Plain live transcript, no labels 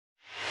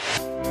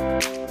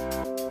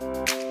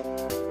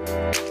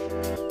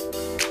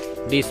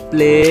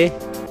display,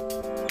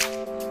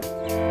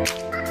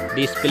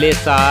 display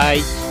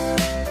size,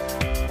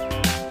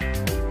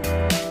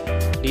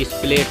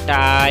 display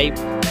type,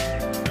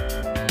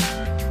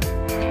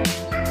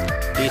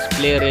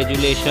 display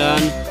resolution,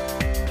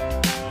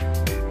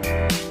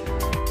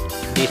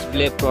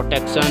 display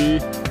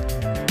protection,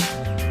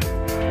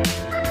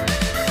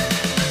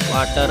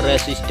 water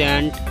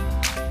resistant,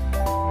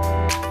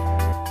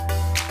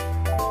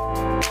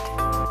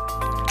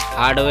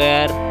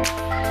 hardware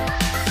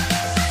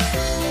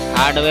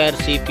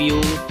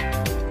CPU,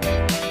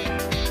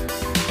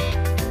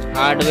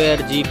 hardware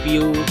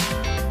GPU,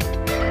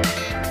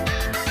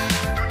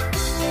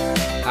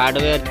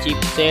 hardware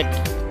chipset,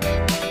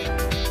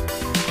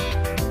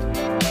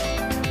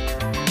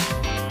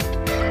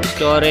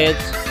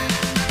 storage,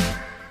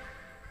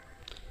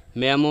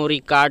 memory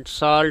card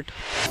slot,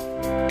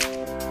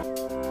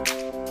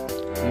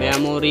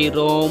 memory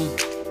ROM,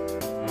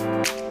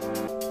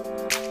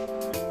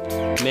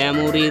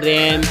 memory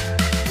RAM,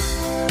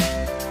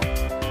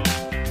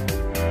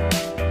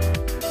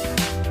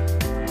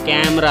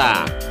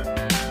 camera,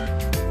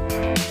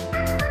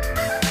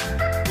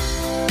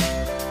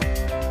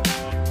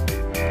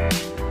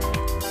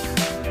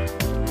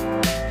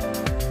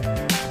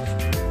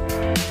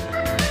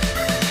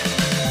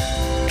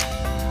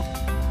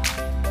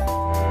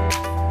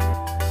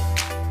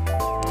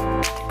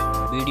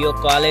 video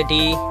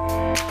quality,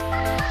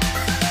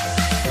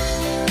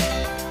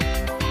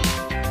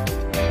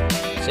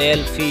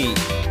 selfie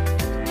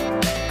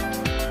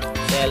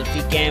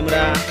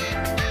camera,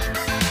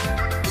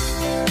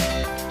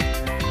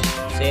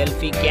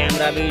 selfie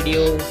camera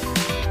video,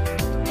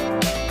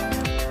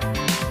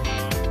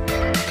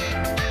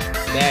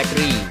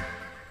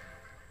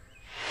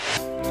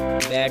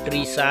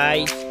 battery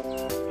size,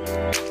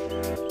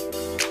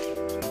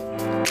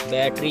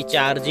 battery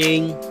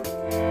charging,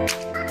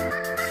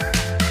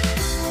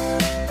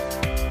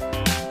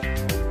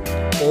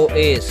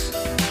 OS,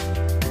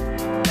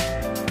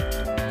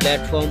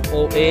 platform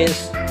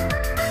OS,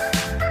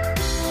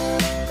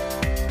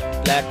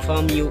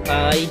 platform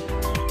UI,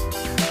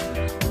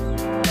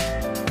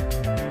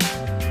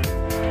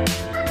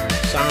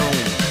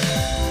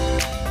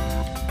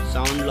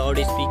 sound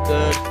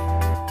loudspeaker,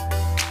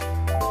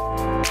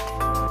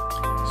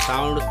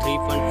 sound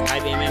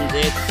 3.5 mm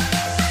jack,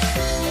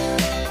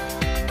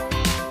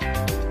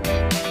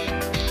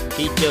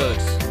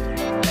 features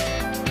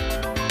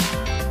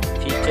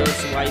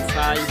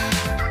Wi-Fi,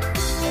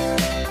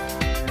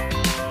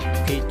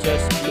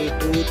 features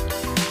Bluetooth,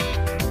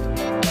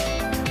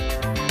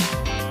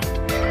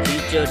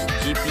 features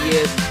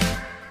GPS,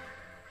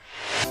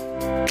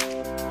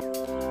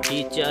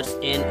 features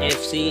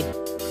NFC,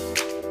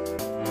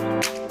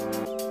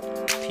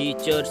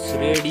 features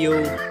radio,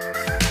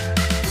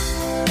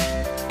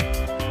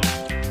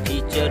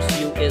 features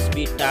USB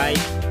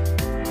type,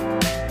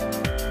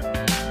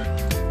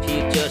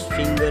 features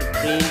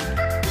fingerprint,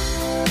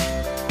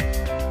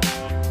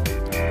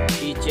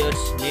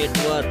 features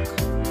network,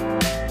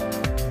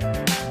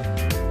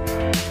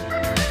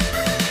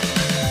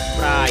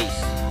 price.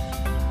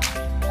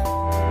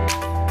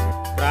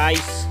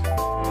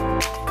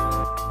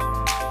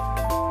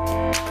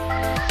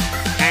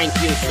 Thank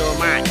you so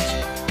much.